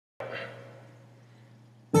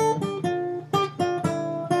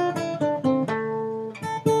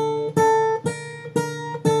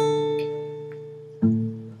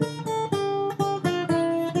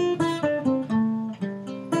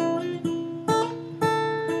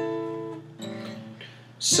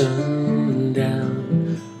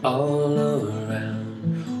Sundown all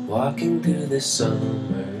around, walking through the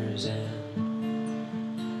summer's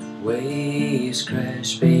end. Waves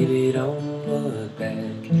crash, baby, don't look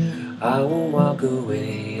back, I won't walk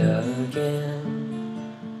away again.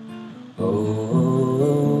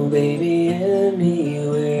 Oh, baby,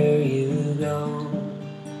 anywhere you go,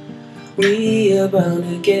 we are bound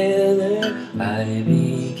together. I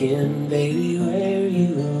begin, baby, where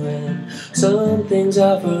you end. Some things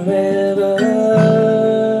are forever.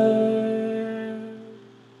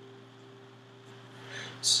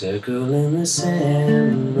 Circle in the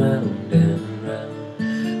sand, round and round.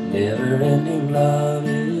 Never-ending love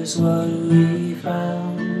is what we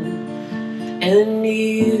found, and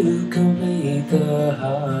you complete the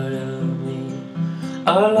heart of me.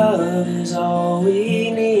 Our love is all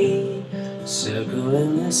we need. Circle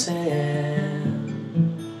in the sand,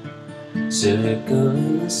 circle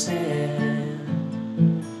in the sand.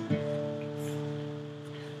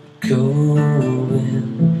 Cold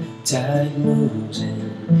wind, tide moves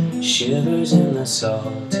in, shivers in the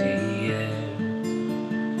salty air.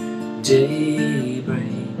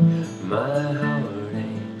 Daybreak, my heart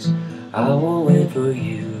aches, I won't wait for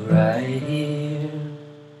you right here.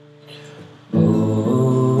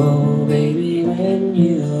 Oh, baby, when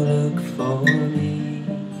you look for me,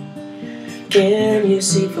 can you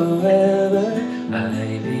see forever?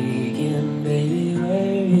 I begin, baby,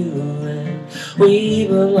 where you end. We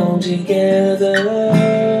belong together.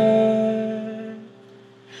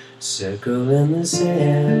 Circle in the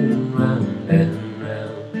sand, round and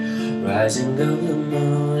round, rising of the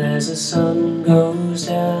moon as the sun goes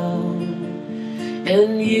down,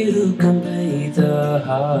 and you complete the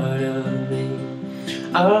heart of me.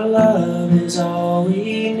 Our love is all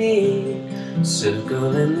we need.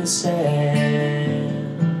 Circle in the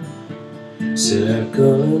sand,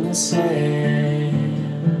 circle in the sand.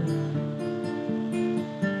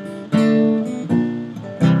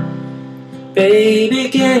 Baby,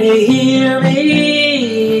 can you hear me?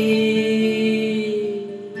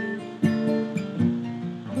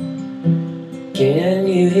 Can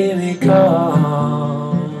you hear me call?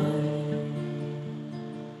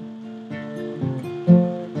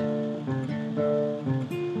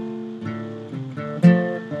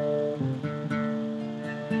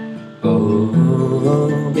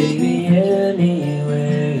 Oh, baby,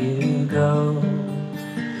 anywhere you go,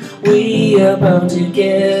 we are bound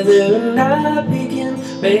together, and I begin,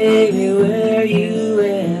 baby, where you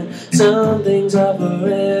end. Some things are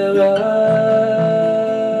forever.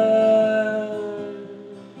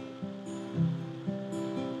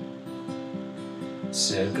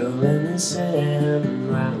 Circle in the sand,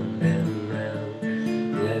 round and round.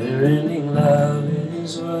 Never-ending love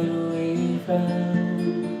is what we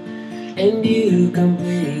found, and you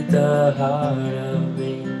complete the heart of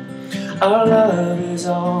me. Our love is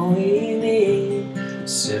all we need.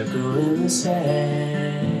 Circle in the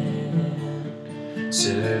sand,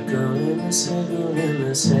 circle in the circle in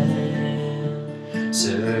the sand,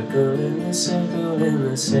 circle in the circle in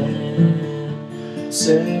the sand,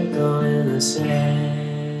 circle in the sand.